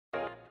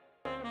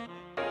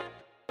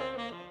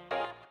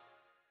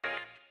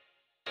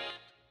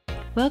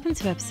Welcome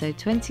to episode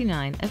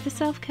 29 of the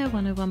Self-Care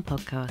 101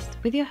 podcast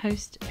with your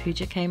host,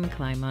 Puja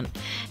McClymont,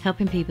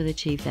 helping people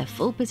achieve their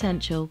full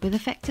potential with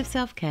effective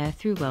self-care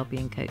through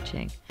wellbeing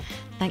coaching.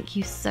 Thank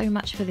you so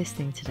much for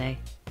listening today.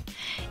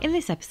 In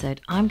this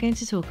episode, I'm going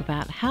to talk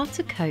about how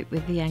to cope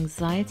with the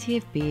anxiety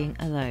of being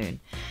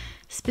alone,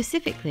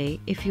 specifically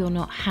if you're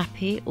not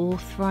happy or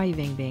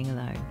thriving being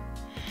alone.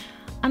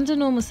 Under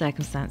normal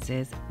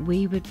circumstances,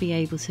 we would be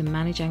able to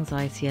manage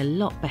anxiety a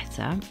lot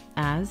better,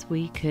 as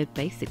we could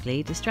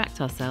basically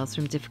distract ourselves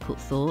from difficult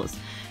thoughts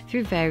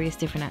through various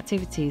different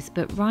activities.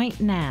 But right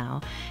now,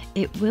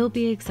 it will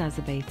be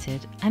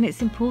exacerbated, and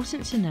it's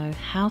important to know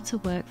how to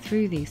work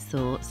through these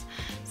thoughts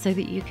so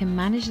that you can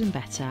manage them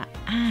better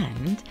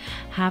and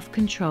have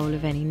control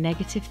of any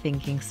negative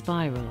thinking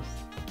spirals.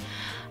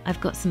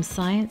 I've got some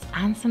science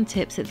and some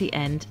tips at the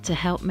end to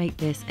help make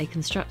this a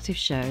constructive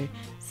show,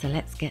 so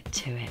let's get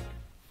to it.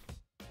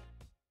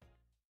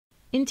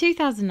 In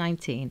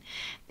 2019,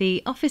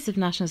 the Office of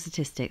National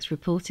Statistics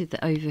reported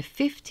that over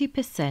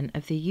 50%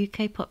 of the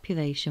UK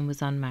population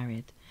was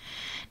unmarried.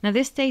 Now,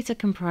 this data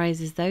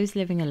comprises those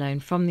living alone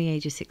from the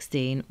age of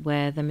 16,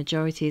 where the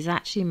majority is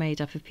actually made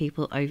up of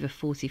people over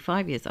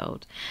 45 years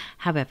old.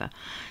 However,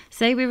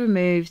 say we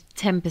removed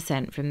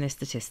 10% from this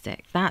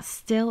statistic, that's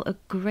still a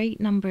great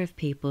number of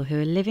people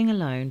who are living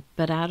alone,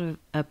 but out of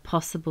a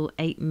possible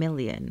 8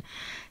 million.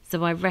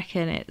 So I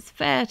reckon it's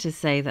fair to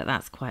say that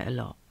that's quite a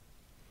lot.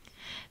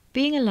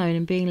 Being alone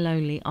and being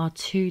lonely are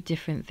two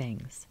different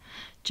things.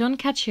 John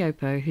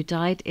Cacioppo, who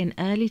died in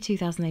early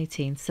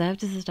 2018,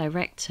 served as the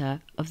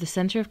director of the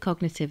Center of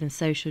Cognitive and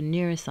Social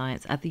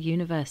Neuroscience at the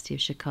University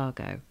of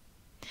Chicago.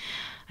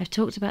 I've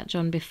talked about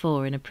John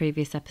before in a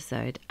previous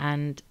episode,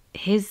 and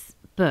his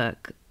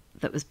book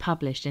that was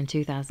published in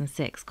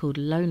 2006 called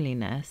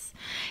Loneliness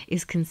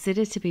is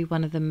considered to be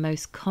one of the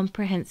most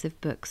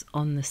comprehensive books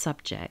on the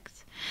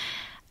subject.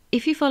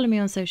 If you follow me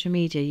on social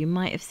media, you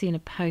might have seen a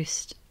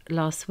post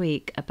last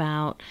week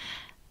about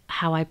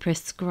how I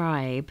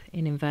prescribe,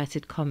 in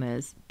inverted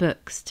commas,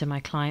 books to my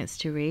clients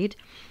to read.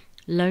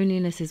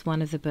 Loneliness is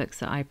one of the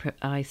books that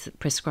I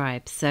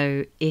prescribe.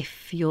 So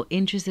if you're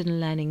interested in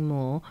learning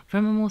more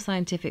from a more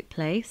scientific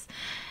place,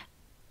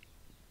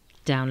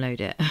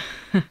 download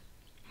it.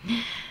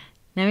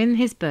 Now, in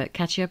his book,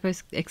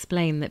 Cacioppo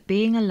explained that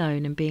being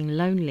alone and being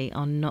lonely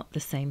are not the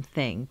same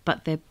thing,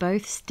 but they're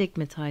both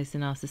stigmatized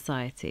in our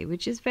society,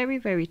 which is very,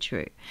 very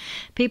true.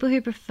 People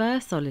who prefer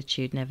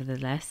solitude,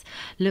 nevertheless,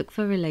 look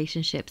for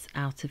relationships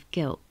out of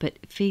guilt, but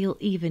feel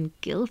even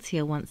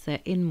guiltier once they're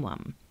in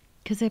one,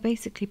 because they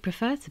basically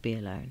prefer to be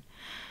alone.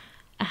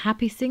 A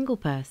happy single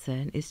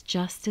person is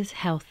just as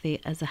healthy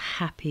as a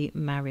happy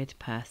married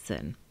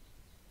person.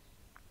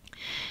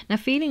 Now,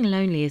 feeling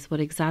lonely is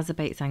what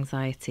exacerbates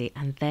anxiety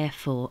and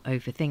therefore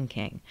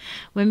overthinking.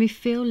 When we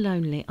feel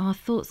lonely, our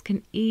thoughts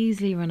can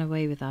easily run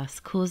away with us,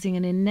 causing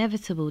an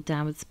inevitable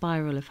downward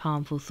spiral of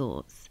harmful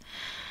thoughts.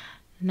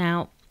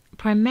 Now,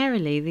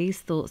 primarily, these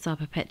thoughts are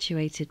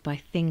perpetuated by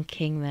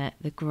thinking that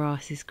the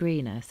grass is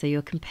greener. So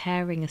you're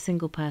comparing a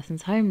single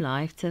person's home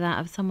life to that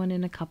of someone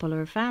in a couple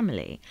or a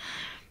family.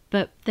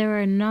 But there are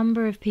a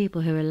number of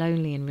people who are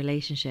lonely in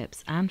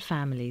relationships and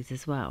families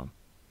as well.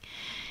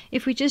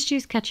 If we just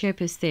use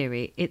Cacioppo's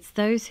theory, it's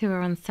those who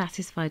are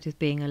unsatisfied with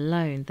being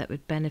alone that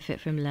would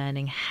benefit from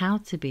learning how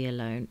to be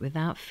alone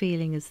without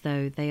feeling as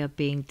though they are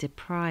being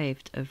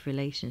deprived of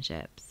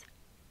relationships.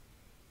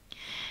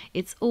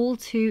 It's all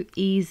too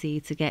easy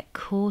to get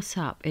caught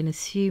up in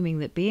assuming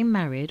that being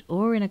married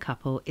or in a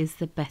couple is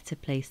the better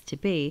place to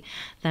be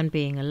than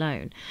being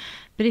alone.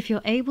 But if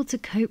you're able to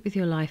cope with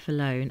your life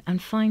alone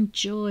and find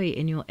joy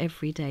in your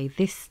everyday,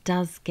 this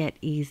does get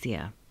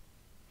easier.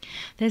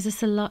 There's a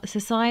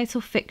societal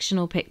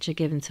fictional picture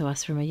given to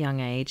us from a young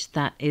age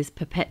that is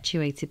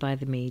perpetuated by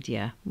the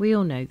media. We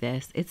all know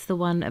this. It's the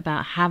one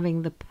about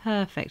having the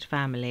perfect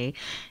family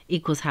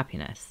equals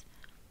happiness.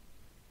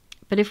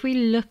 But if we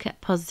look at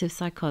positive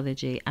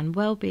psychology and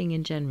well-being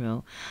in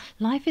general,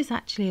 life is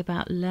actually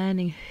about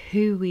learning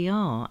who we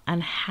are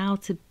and how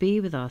to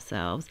be with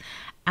ourselves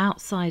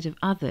outside of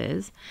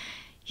others,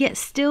 yet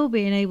still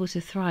being able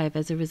to thrive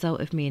as a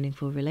result of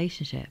meaningful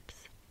relationships.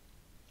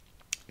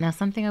 Now,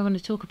 something I want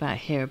to talk about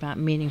here about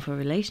meaningful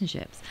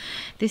relationships.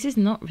 This is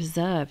not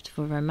reserved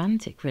for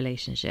romantic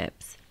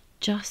relationships,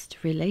 just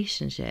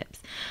relationships.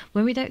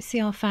 When we don't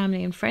see our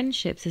family and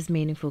friendships as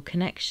meaningful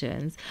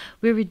connections,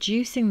 we're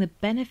reducing the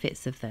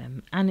benefits of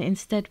them, and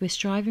instead we're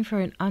striving for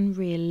an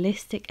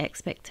unrealistic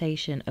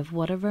expectation of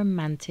what a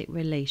romantic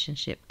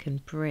relationship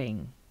can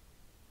bring.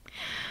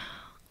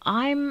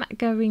 I'm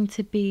going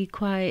to be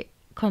quite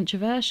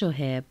controversial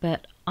here,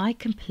 but I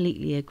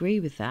completely agree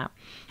with that.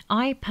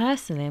 I'm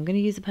going to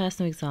use a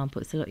personal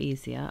example, it's a lot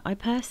easier. I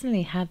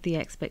personally had the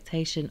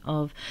expectation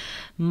of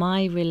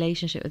my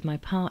relationship with my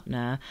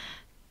partner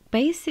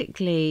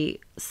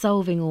basically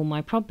solving all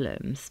my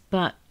problems,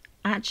 but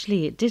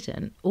actually it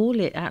didn't. All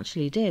it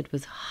actually did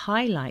was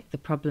highlight the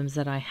problems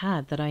that I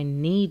had that I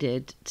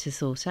needed to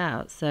sort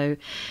out. So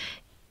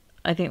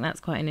I think that's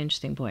quite an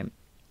interesting point.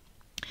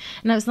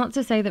 Now, it's not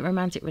to say that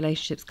romantic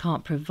relationships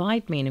can't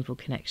provide meaningful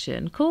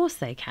connection. Of course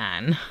they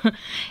can.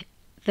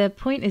 The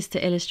point is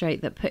to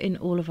illustrate that putting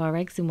all of our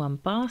eggs in one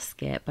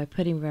basket by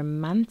putting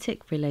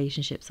romantic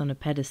relationships on a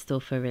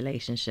pedestal for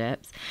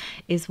relationships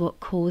is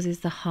what causes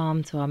the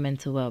harm to our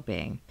mental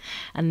well-being.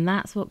 And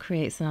that's what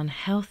creates an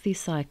unhealthy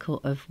cycle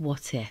of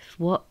what if.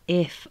 What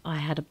if I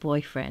had a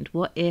boyfriend?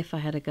 What if I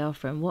had a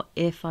girlfriend? What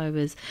if I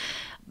was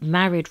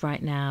married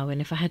right now?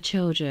 And if I had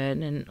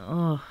children? And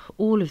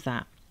all of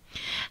that.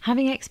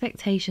 Having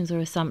expectations or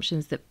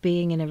assumptions that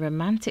being in a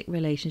romantic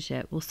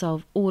relationship will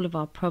solve all of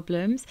our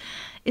problems,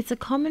 it's a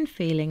common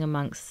feeling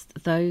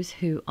amongst those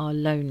who are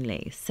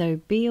lonely. So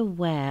be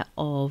aware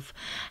of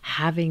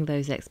having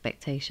those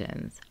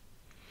expectations.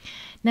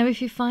 Now,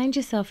 if you find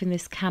yourself in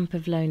this camp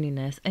of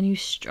loneliness and you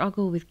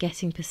struggle with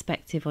getting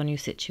perspective on your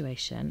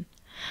situation,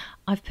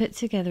 I've put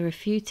together a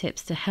few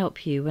tips to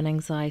help you when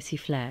anxiety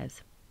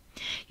flares.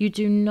 You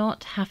do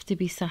not have to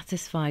be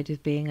satisfied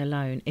with being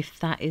alone if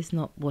that is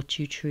not what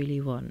you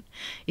truly want.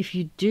 If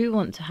you do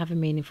want to have a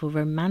meaningful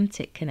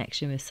romantic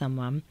connection with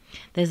someone,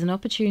 there's an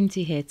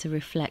opportunity here to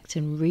reflect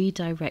and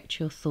redirect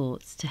your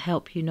thoughts to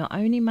help you not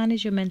only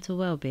manage your mental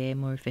well-being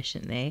more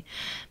efficiently,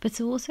 but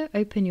to also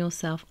open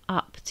yourself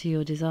up to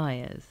your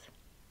desires.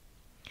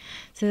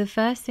 So the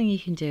first thing you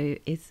can do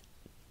is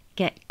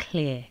get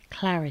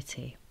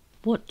clarity.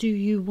 What do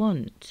you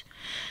want?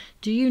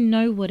 Do you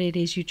know what it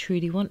is you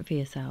truly want for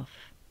yourself?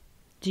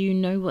 Do you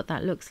know what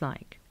that looks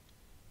like?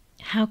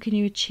 How can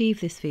you achieve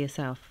this for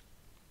yourself?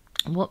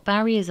 What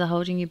barriers are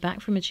holding you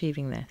back from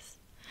achieving this?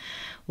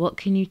 What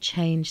can you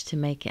change to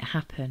make it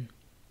happen?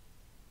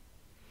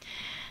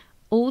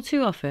 All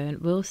too often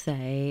we'll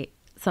say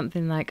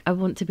something like, I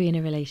want to be in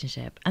a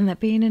relationship, and that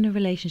being in a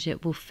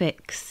relationship will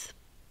fix,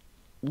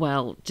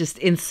 well, just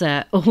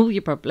insert all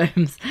your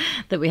problems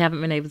that we haven't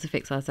been able to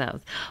fix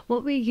ourselves.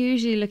 What we're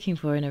usually looking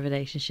for in a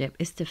relationship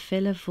is to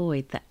fill a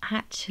void that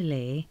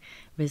actually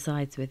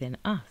resides within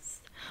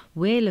us.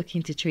 We're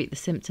looking to treat the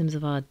symptoms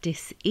of our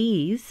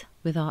dis-ease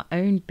with our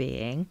own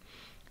being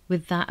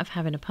with that of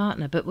having a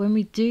partner. But when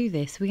we do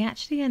this, we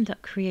actually end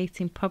up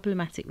creating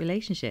problematic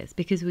relationships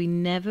because we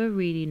never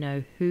really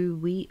know who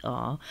we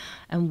are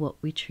and what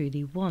we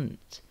truly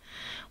want.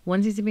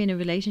 Wanting to be in a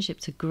relationship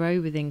to grow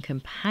within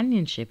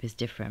companionship is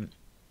different.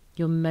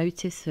 Your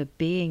motives for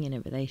being in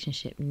a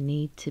relationship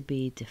need to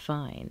be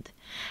defined.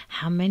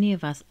 How many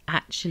of us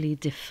actually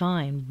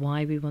define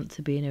why we want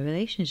to be in a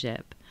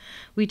relationship?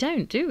 We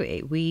don't, do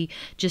we? We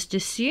just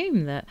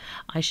assume that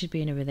I should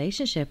be in a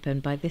relationship,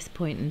 and by this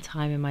point in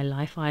time in my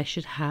life I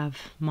should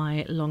have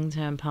my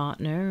long-term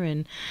partner,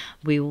 and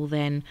we will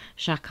then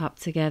shack up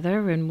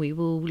together and we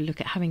will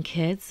look at having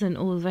kids and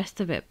all the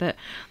rest of it. But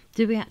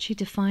do we actually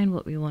define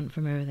what we want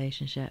from a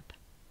relationship?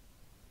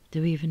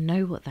 Do we even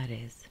know what that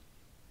is?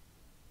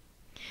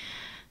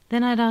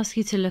 Then I'd ask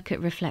you to look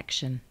at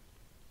reflection.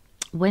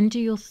 When do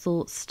your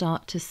thoughts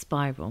start to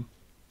spiral?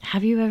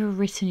 Have you ever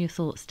written your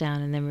thoughts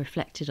down and then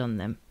reflected on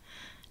them?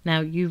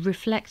 Now, you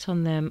reflect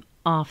on them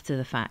after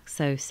the fact.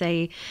 So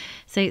say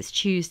it's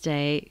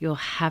Tuesday, you're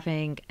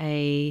having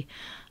a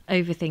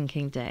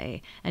overthinking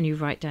day and you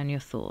write down your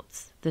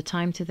thoughts. The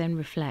time to then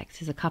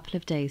reflect is a couple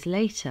of days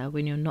later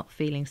when you're not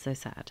feeling so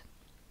sad.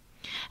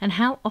 And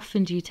how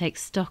often do you take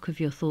stock of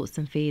your thoughts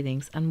and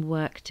feelings and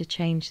work to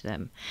change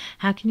them?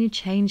 How can you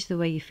change the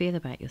way you feel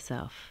about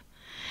yourself?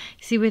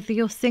 See, whether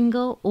you're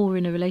single or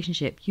in a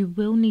relationship, you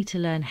will need to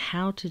learn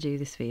how to do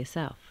this for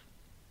yourself.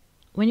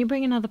 When you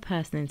bring another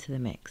person into the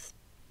mix,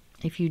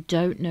 if you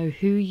don't know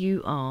who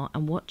you are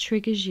and what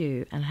triggers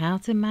you and how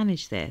to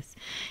manage this,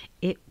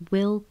 it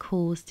will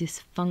cause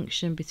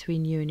dysfunction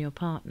between you and your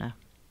partner.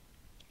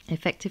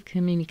 Effective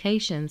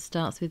communication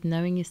starts with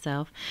knowing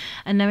yourself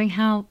and knowing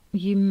how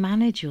you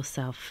manage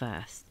yourself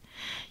first.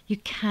 You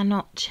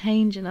cannot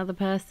change another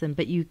person,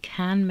 but you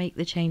can make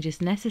the changes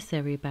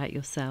necessary about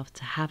yourself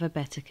to have a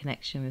better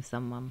connection with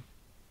someone.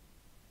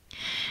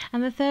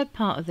 And the third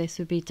part of this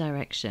would be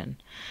direction.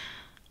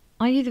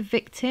 Are you the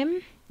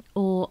victim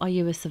or are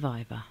you a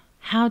survivor?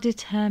 How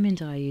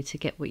determined are you to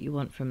get what you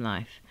want from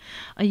life?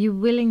 Are you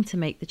willing to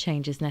make the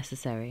changes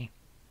necessary?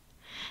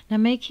 Now,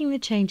 making the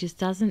changes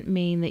doesn't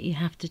mean that you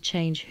have to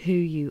change who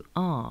you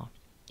are.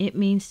 It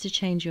means to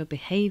change your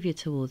behavior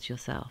towards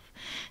yourself.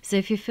 So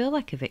if you feel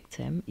like a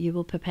victim, you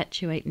will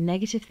perpetuate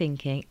negative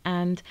thinking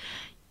and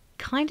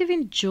kind of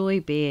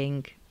enjoy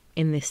being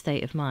in this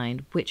state of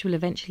mind, which will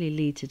eventually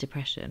lead to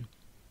depression.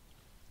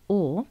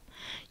 Or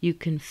you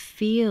can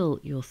feel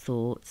your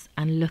thoughts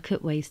and look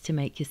at ways to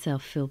make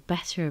yourself feel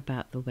better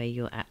about the way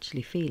you're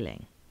actually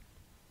feeling.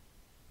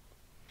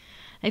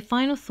 A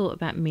final thought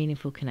about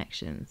meaningful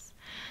connections.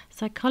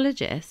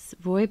 Psychologists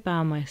Roy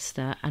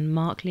Baumeister and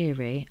Mark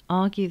Leary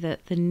argue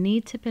that the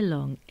need to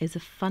belong is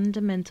a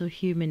fundamental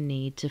human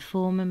need to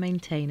form and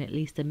maintain at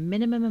least a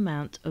minimum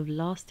amount of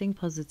lasting,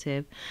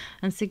 positive,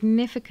 and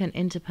significant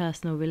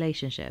interpersonal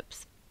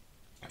relationships.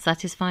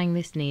 Satisfying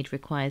this need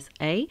requires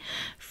A,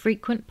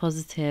 frequent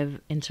positive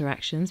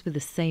interactions with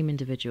the same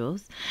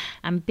individuals,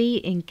 and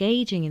B,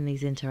 engaging in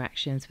these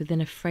interactions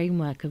within a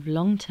framework of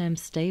long-term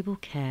stable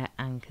care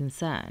and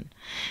concern.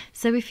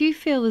 So if you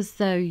feel as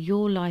though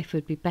your life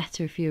would be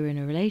better if you were in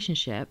a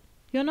relationship,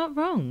 you're not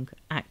wrong,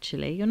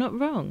 actually, you're not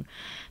wrong.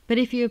 But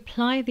if you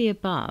apply the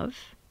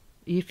above,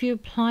 if you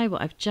apply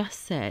what I've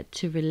just said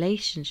to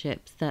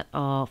relationships that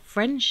are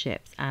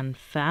friendships and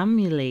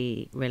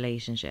family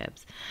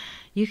relationships,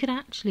 you could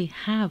actually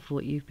have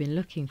what you've been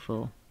looking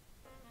for.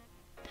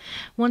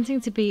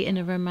 Wanting to be in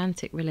a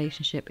romantic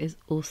relationship is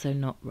also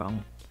not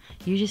wrong.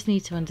 You just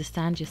need to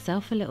understand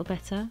yourself a little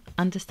better,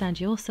 understand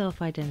your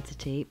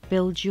self-identity,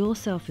 build your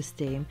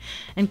self-esteem,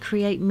 and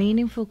create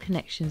meaningful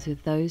connections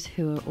with those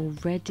who are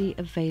already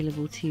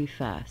available to you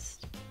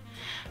first.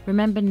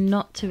 Remember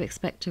not to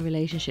expect a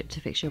relationship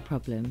to fix your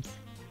problems.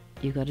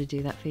 You've got to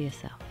do that for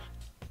yourself.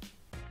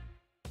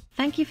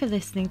 Thank you for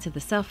listening to the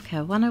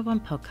Self-Care 101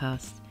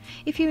 podcast.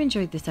 If you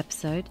enjoyed this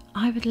episode,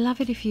 I would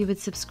love it if you would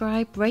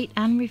subscribe, rate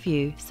and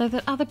review so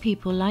that other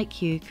people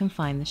like you can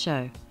find the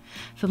show.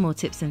 For more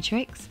tips and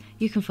tricks,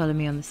 you can follow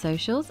me on the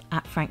socials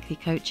at Frankly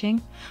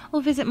Coaching,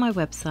 or visit my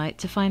website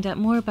to find out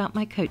more about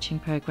my coaching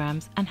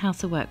programs and how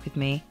to work with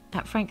me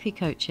at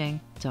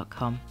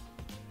franklycoaching.com.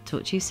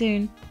 Talk to you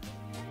soon.